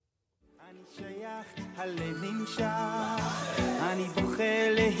הלב נמשך, אני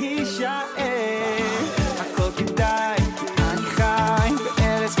בוחר להישאר, הכל כדאי, אני חי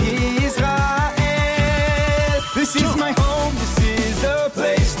בארץ ישראל. This is my home, this is the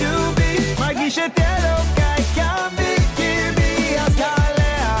place to be, מרגיש את אלוקיי כאן בקרבי, אז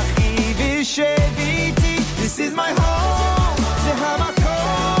תעלה אחי ושב איתי. This is my home, זה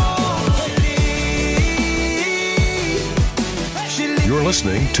המקום שלי. You're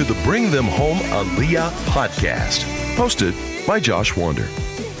listening to the Bring Them Home Aliyah podcast, hosted by Josh Wander.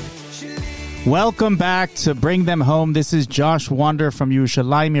 Welcome back to Bring Them Home. This is Josh Wander from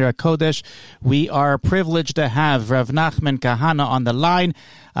Yerushalayim Yer HaKodesh. We are privileged to have Rav Nachman Kahana on the line.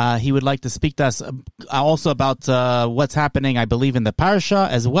 He would like to speak to us also about what's happening, I believe, in the Parsha,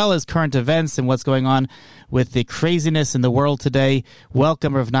 as well as current events and what's going on with the craziness in the world today.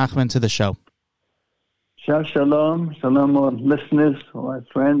 Welcome, Rav Nachman, to the show. Shalom, shalom, all listeners, all my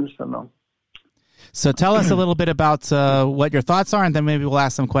friends, shalom. So tell us a little bit about what your thoughts are, and then maybe we'll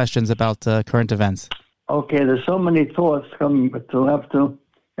ask some questions about current events. Okay, there's so many thoughts coming, but you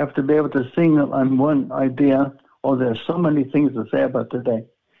have to be able to sing on one idea, or there's so many things to say about today.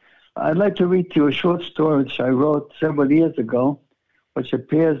 I'd like to read to you a short story which I wrote several years ago, which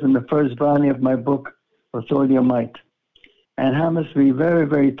appears in the first volume of my book, With All Your Might, and happens to be very,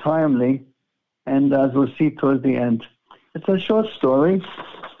 very timely, and as we'll see towards the end. It's a short story,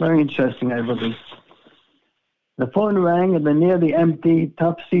 very interesting, I believe. The phone rang in the nearly empty,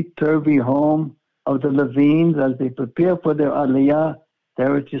 topsy-turvy home of the Levines as they prepare for their Aliyah,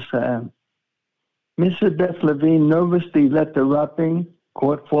 Eretz Yisrael. Mrs. Beth Levine nervously let the wrapping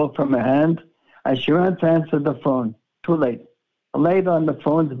cord fall from her hand as she ran to answer the phone. Too late. A light on the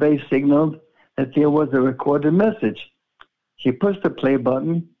phone's base signaled that there was a recorded message. She pushed the play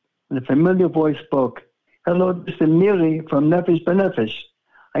button, and a familiar voice spoke. Hello, this is Miri from Nefesh B'Nefesh.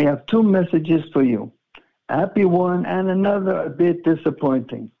 I have two messages for you. A happy one and another a bit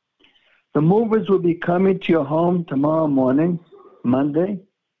disappointing. The movers will be coming to your home tomorrow morning, Monday,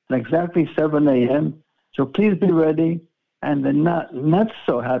 at exactly 7 a.m., so please be ready. And the not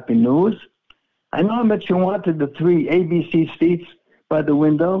so happy news, I know that you wanted the 3 ABC seats by the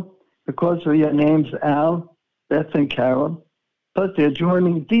window because of your names Al, Beth, and Carol, plus the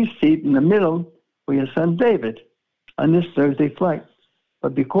adjoining D seat in the middle for your son David on this Thursday flight.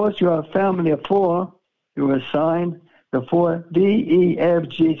 But because you are a family of 4, you were assigned the 4 D, E, F,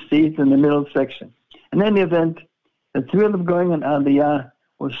 G seats in the middle section. In any event, the thrill of going on Aliyah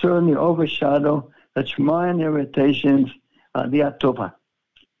will certainly overshadow such minor irritations Aliyah Tova.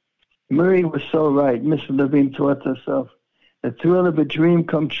 Mary was so right, Mrs. Levine taught herself. The thrill of a dream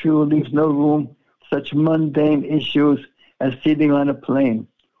come true leaves no room for such mundane issues as seating on a plane.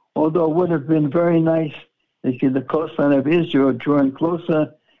 Although it would have been very nice to see the coastline of Israel drawing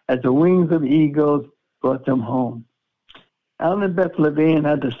closer as the wings of eagles brought them home. Al and Beth Levine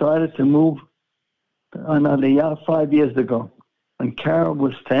had decided to move on Aliyah 5 years ago, when Carol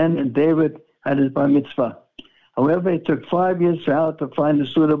was 10 and David had his bar mitzvah. However, it took 5 years for Al to find a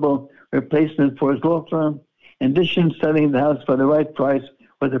suitable replacement for his law firm. In addition, selling the house for the right price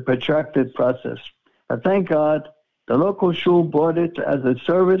was a protracted process. But thank God, the local shul bought it as a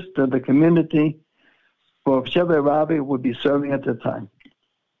service to the community for Sheva Rabbi would be serving at the time.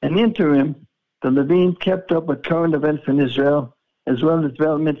 In the interim, the Levine kept up with current events in Israel, as well as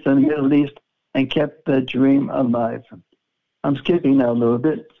developments in the Middle East, and kept the dream alive. I'm skipping now a little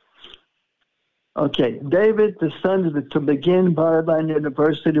bit. Okay, David, the son is to begin Bar-Ilan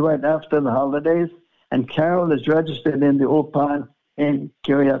University right after the holidays, and Carol is registered in the Ulpan in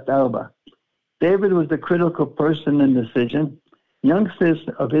Kiryat Arba. David was the critical person in the decision. Youngsters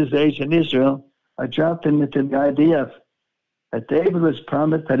of his age in Israel are drafted into the IDF. But David was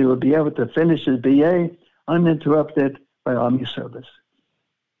promised that he would be able to finish his BA uninterrupted by army service.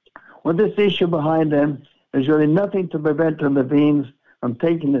 With this issue behind them, there's really nothing to prevent the Levines from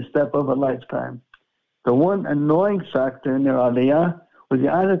taking the step of a lifetime. The one annoying factor in their Aliyah was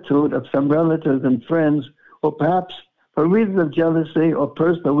the attitude of some relatives and friends who perhaps for reasons of jealousy or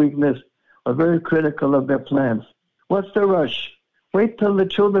personal weakness were very critical of their plans. What's the rush? Wait till the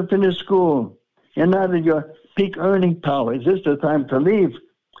children finish school. You're not at your peak earning power. Is this the time to leave?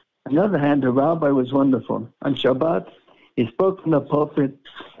 On the other hand, the rabbi was wonderful. On Shabbat, he spoke from the pulpit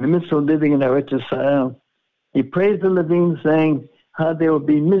in the midst of living in Eretz Yisrael. He praised the Levine, saying how they will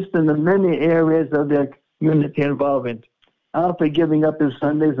be missed in the many areas of their community involvement. Al for giving up his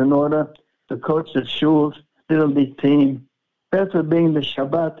Sundays in order to coach the shul's Little League team. Beth for being the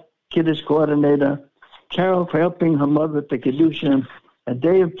Shabbat Kiddush coordinator. Carol for helping her mother with the Kiddushin. And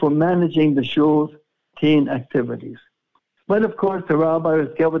Dave for managing the shul's teen activities. But of course, the rabbi was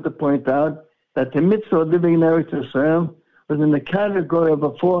careful to point out that the mitzvah of living in Eretz Yisrael was in the category of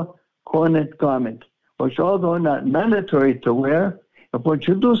a four-cornered garment, which although not mandatory to wear, if one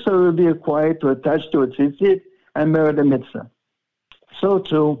should do so, it would be required to attach to its tzitzit and merit a mitzvah. So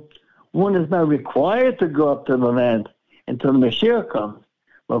too, one is not required to go up to the land until the Mashiach comes,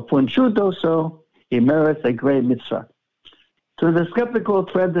 but if one should do so, he merits a great mitzvah. To the skeptical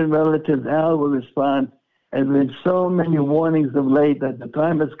friends and relatives, Al will respond, "There have been so many warnings of late that the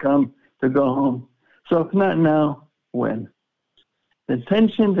time has come to go home. So if not now, when?" The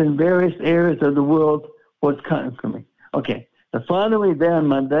tensions in various areas of the world was coming. Okay, the following day on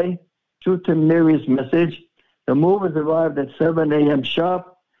Monday, true to Mary's message, the movers arrived at 7 a.m.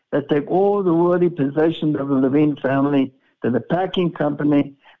 sharp that take all the worldly possessions of the Levine family to the packing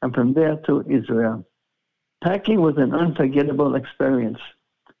company and from there to Israel. Packing was an unforgettable experience.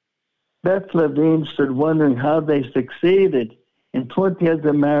 Beth Levine stood wondering how they succeeded in 20 years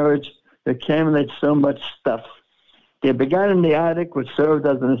of marriage to accumulate so much stuff. They began in the attic, which served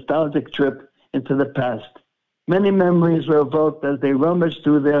as a nostalgic trip into the past. Many memories were evoked as they rummaged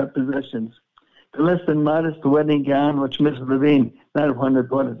through their possessions. The less than modest wedding gown, which Mrs. Levine not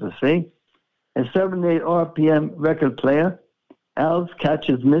wanted to see, a 78 RPM record player, Al's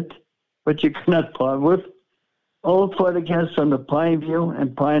catcher's mitt, which you could not part with, old photographs from the Pine View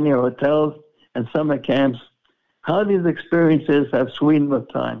and Pioneer hotels and summer camps. How these experiences have sweetened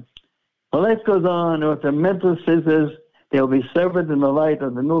with time. When life goes on, with the mental scissors, they will be severed in the light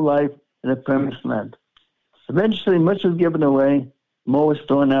of the new life in the promised land. Eventually, much was given away, more was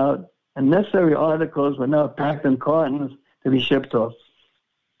thrown out, and necessary articles were now packed in cartons to be shipped off.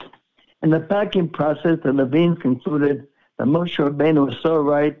 In the packing process, the Levines concluded that Moshe Rabbeinu was so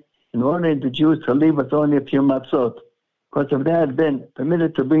right in ordering the Jews to leave with only a few matzot, because if they had been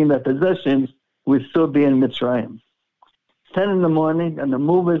permitted to bring their possessions, we'd still be in Mitzrayim. 10 in the morning, and the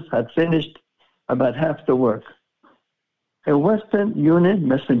movers had finished about half the work. A Western Union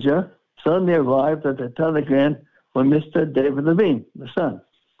messenger suddenly arrived at the telegram for Mr. David Levine, the son.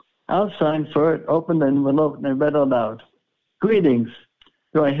 Al signed for it, opened the envelope, and read aloud. "Greetings.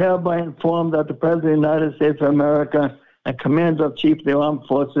 You are hereby informed that the President of the United States of America and Commander-in-Chief of the Armed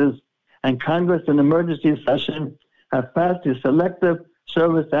Forces and Congress in emergency session have passed the Selective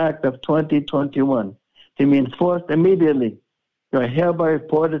Service Act of 2021 to be enforced immediately. You are hereby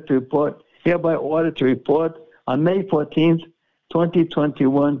ordered to report on May 14th,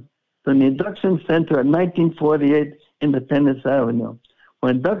 2021 from the Induction Center at 1948 Independence Avenue, for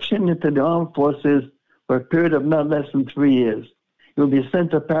induction into the armed forces for a period of not less than 3 years. You will be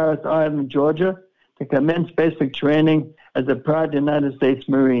sent to Paris Island, Georgia, to commence basic training as a proud United States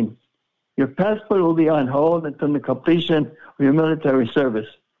Marine. Your passport will be on hold until the completion of your military service.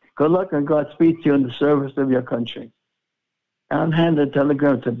 Good luck and Godspeed to you in the service of your country." Al handed the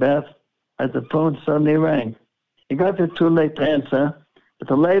telegram to Beth as the phone suddenly rang. He got there too late to answer, but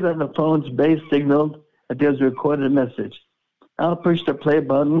the light on the phone's base signaled that there was a recorded message. Al pushed the play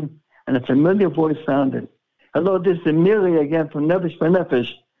button, and a familiar voice sounded. "Hello, this is Miri again from Nefesh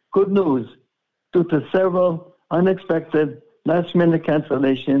B'Nefesh. Good news. Due to several unexpected last-minute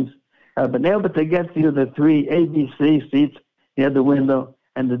cancellations, I've been able to get you the 3 ABC seats near the window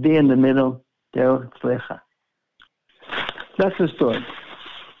and the D in the middle. Derech Tzlecha." That's the story.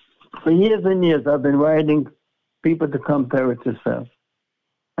 For years and years, I've been writing people to come to Eretz Yisrael.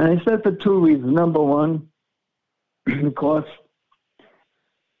 And I said for 2 reasons. Number one, because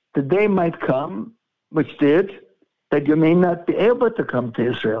the day might come, which did, that you may not be able to come to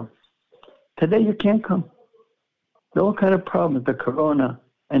Israel. Today you can't come. There are all kind of problems, the corona,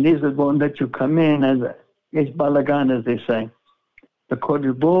 and these are going that you come in as it's balagan, as they say. The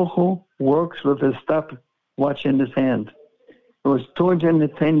Kodesh Baruch Hu works with his stopwatch in his hand. It was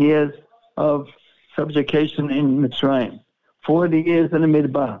 210 years of subjugation in Mitzrayim, 40 years in the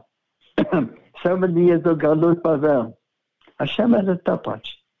Midbar, 70 years of Galut Bavel. Hashem has a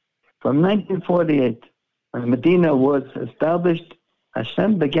stopwatch. From 1948, when Medina was established,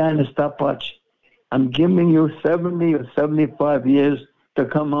 Hashem began a stopwatch. I'm giving you 70 or 75 years to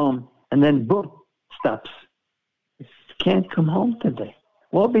come home, and then boom, stops. You can't come home today.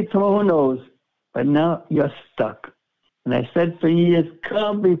 Won't be tomorrow, who knows? But now you're stuck. And I said for years,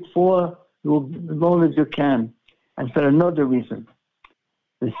 come before you, as long as you can. And for another reason,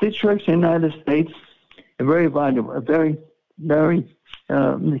 the situation in the United States is very valuable, very, very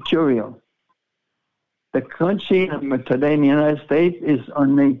mercurial. The country today in the United States is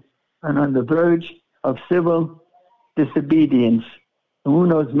on the verge of civil disobedience. And who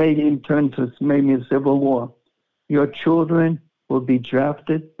knows, maybe in turn to maybe a civil war. Your children will be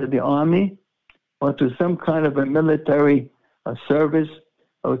drafted to the army or to some kind of a military service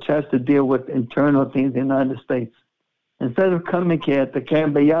which has to deal with internal things in the United States. Instead of coming here to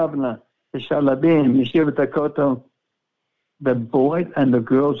Camp Yavna, the Shalabim, Yeshiva Takoto, the boys and the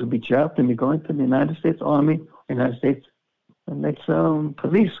girls will be drafted and be going to the United States Army, United States, and next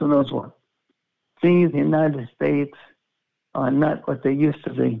police, who knows what. Things in the United States are not what they used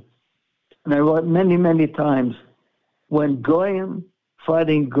to be. And I wrote many, many times, when Goyim,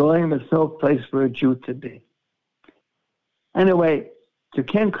 fighting Goyim, is no place for a Jew to be. Anyway, you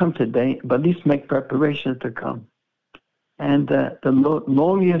can't come today, but at least make preparations to come. And the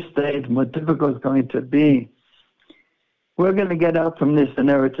longer stage, more difficult it's going to be. We're going to get out from this in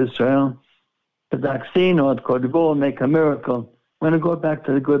Eretz Israel. The vaccine or the Kodesh will make a miracle. We're going to go back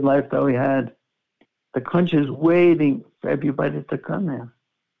to the good life that we had. The country is waiting for everybody to come here.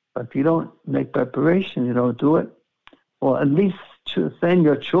 But if you don't make preparation, you don't do it. Or at least send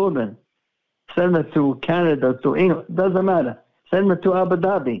your children. Send them to Canada, to England. Doesn't matter. Send them to Abu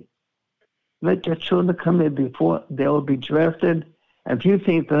Dhabi. Let your children come here before they will be drafted. And if you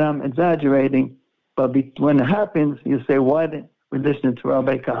think that I'm exaggerating, but when it happens, you say, why didn't we listen to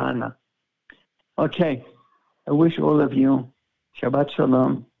Rabbi Kahana? Okay. I wish all of you Shabbat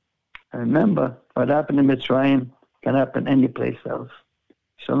Shalom. And remember, what happened in Mitzrayim can happen any place else.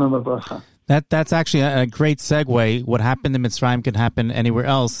 Shalom Avracha. That's actually a great segue. What happened in Mitzrayim can happen anywhere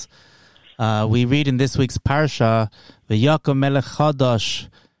else. We read in this week's parsha, V'yakom melech chadash,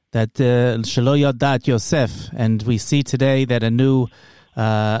 that Shelo Yadat Yosef, and we see today that a new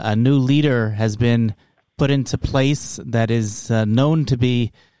leader has been put into place that is known to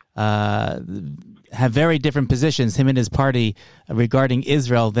be have very different positions, him and his party, regarding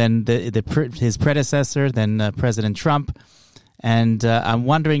Israel than his predecessor, than President Trump. And I'm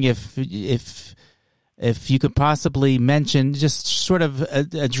wondering if you could possibly mention, just sort of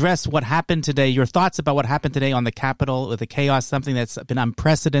address what happened today, your thoughts about what happened today on the Capitol with the chaos, something that's been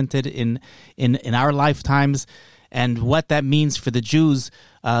unprecedented in our lifetimes, and what that means for the Jews.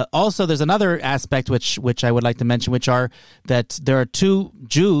 Also, there's another aspect which I would like to mention, which are that there are two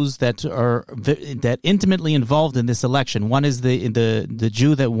Jews that are intimately involved in this election. One is the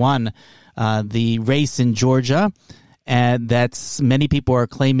Jew that won the race in Georgia, and that's many people are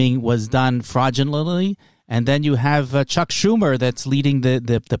claiming was done fraudulently. And then you have Chuck Schumer that's leading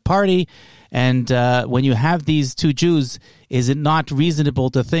the party. And when you have these two Jews, is it not reasonable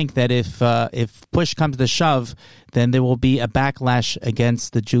to think that if push comes to shove, then there will be a backlash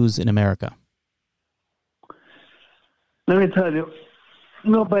against the Jews in America? Let me tell you,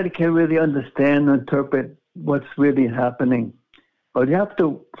 nobody can really understand or interpret what's really happening. But you have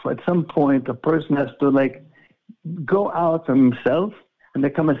to, at some point, a person has to go out from himself and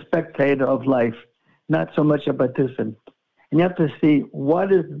become a spectator of life, not so much a participant. And you have to see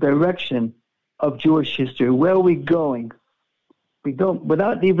what is the direction of Jewish history. Where are we going? We don't,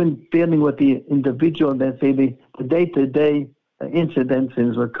 without even dealing with the individual, let's say the day-to-day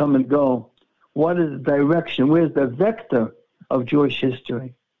incidences will come and go. What is the direction? Where's the vector of Jewish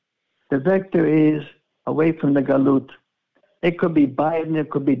history? The vector is away from the Galut. It could be Biden, it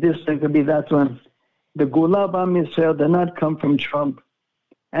could be this, it could be that one. The Gula of Am Yisrael did not come from Trump,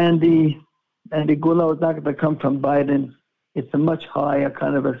 and the Gula is not going to come from Biden. It's a much higher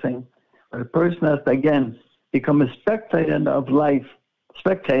kind of a thing. But a person has to, again, become a spectator of life.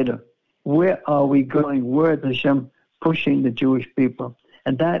 Spectator. Where are we going? Where is Hashem pushing the Jewish people?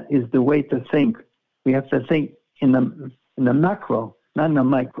 And that is the way to think. We have to think in the macro, not in the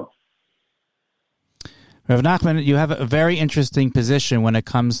micro. Rav Nachman, you have a very interesting position when it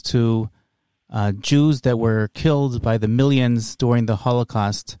comes to Jews that were killed by the millions during the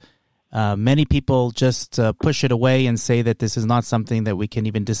Holocaust. Many people just push it away and say that this is not something that we can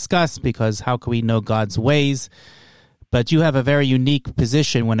even discuss because how can we know God's ways? But you have a very unique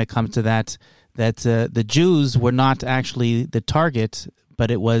position when it comes to that the Jews were not actually the target, but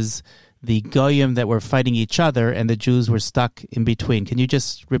it was the Goyim that were fighting each other and the Jews were stuck in between. Can you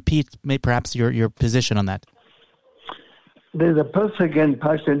just repeat perhaps your position on that? There's a pasuk in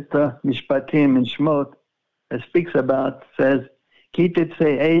Parshat Mishpatim in Shmot that speaks about, says, Ki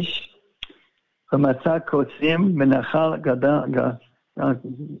tetzei eish v'matzah kotzim v'nachal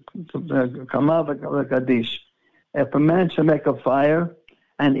kama v'kadish. If a man shall make a fire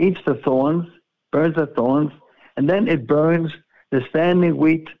and eats the thorns, burns the thorns, and then it burns the standing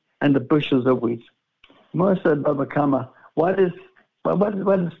wheat and the bushels of wheat. Moshe Baba Kama, what is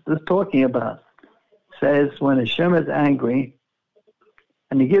this talking about? Says when Hashem is angry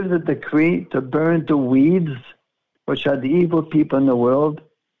and he gives a decree to burn the weeds, which are the evil people in the world,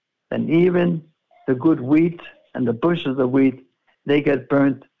 then even the good wheat and the bushels of wheat, they get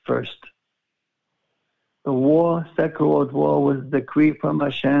burnt first. The war, Second World War, was a decree from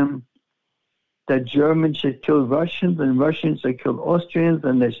Hashem that Germans should kill Russians and Russians should kill Austrians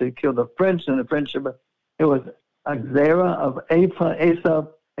and they should kill the French and the French should... It was a Xera of Esav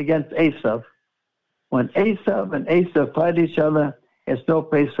against Esav. When Esav and Esav fight each other, it's no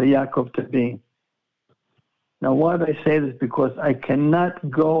place for Yaakov to be. Now, why do I say this? Because I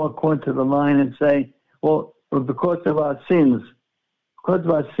cannot go according to the line and say, well, because of our sins. Because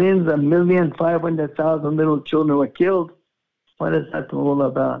of our sins, 1,500,000 little children were killed. What is that all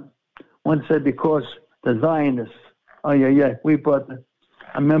about? One said because the Zionists, we brought it.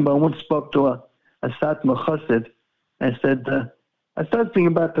 I remember I once spoke to a Satmar Chassid and said, I started thinking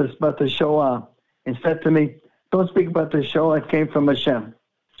about the Shoah. And said to me, don't speak about the Shoah, it came from Hashem.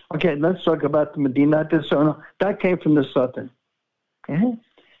 Okay, let's talk about the Medina. That came from the Satan. Okay?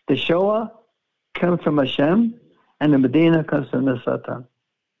 The Shoah comes from Hashem, and the Medina comes from the Satan.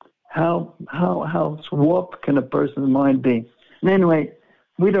 How warped can a person's mind be? And anyway,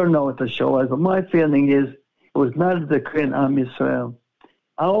 we don't know what the Shoah is, but my feeling is it was not a decree in Am Yisrael.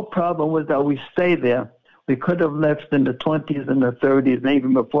 Our problem was that we stayed there. We could have left in the 20s and the 30s, and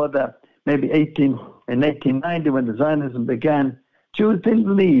even before that, maybe in 1890 when the Zionism began. Jews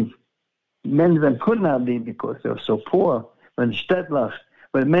didn't leave. Many of them could not leave because they were so poor when Shtetlach.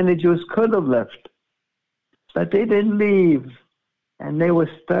 But many Jews could have left. But they didn't leave. And they were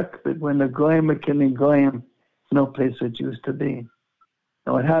stuck when the Goyim were killing Goyim. No place for Jews to be.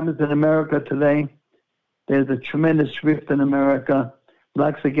 Now what happens in America today, there's a tremendous rift in America.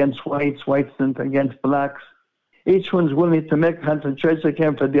 Blacks against whites, whites against blacks. Each one's willing to make a concentration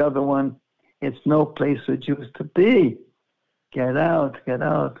camp for the other one. It's no place for Jews to be. Get out, get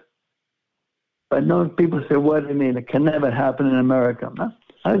out. But no, people say, what do you mean? It can never happen in America. No,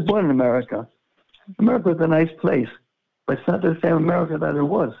 I was born in America. America was a nice place, but it's not the same America that it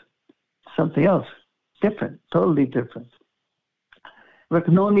was. It's something else, different, totally different. We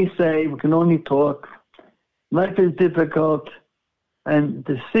can only say, we can only talk. Life is difficult, and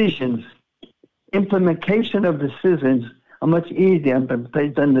decisions, implementation of decisions are much easier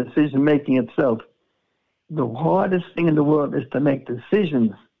than decision-making itself. The hardest thing in the world is to make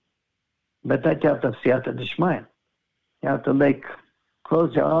decisions, but that you have to have siyata d'shmaya. You have to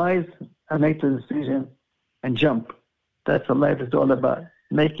close your eyes and make the decision and jump. That's what life is all about,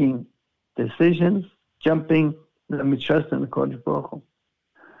 making decisions, jumping, let me trust in the Kodesh Baruch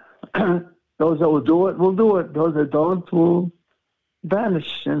Hu. Those that will do it, will do it. Those that don't will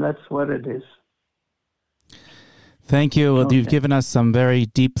vanish, and that's what it is. Thank you. Well, you've given us some very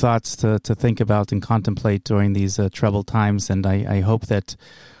deep thoughts to think about and contemplate during these troubled times, and I hope that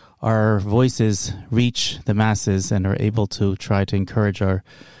our voices reach the masses and are able to try to encourage our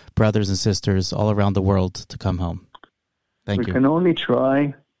brothers and sisters all around the world to come home. Thank you. We can only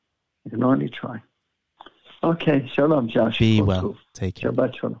try. We can only try. Okay, shalom, Josh. Be well. Take care.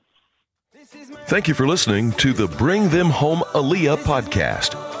 Shabbat shalom. Thank you for listening to the Bring Them Home Aliyah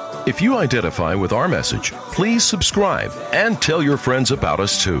podcast. If you identify with our message, please subscribe and tell your friends about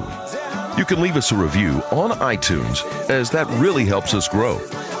us too. You can leave us a review on iTunes, as that really helps us grow.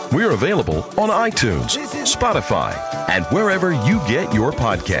 We're available on iTunes, Spotify, and wherever you get your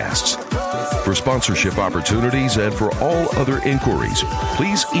podcasts. For sponsorship opportunities and for all other inquiries,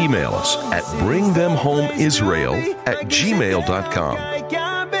 please email us at bringthemhomeisrael@gmail.com.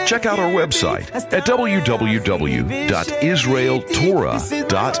 Check out our website at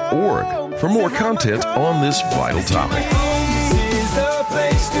www.israeltorah.org for more content on this vital topic.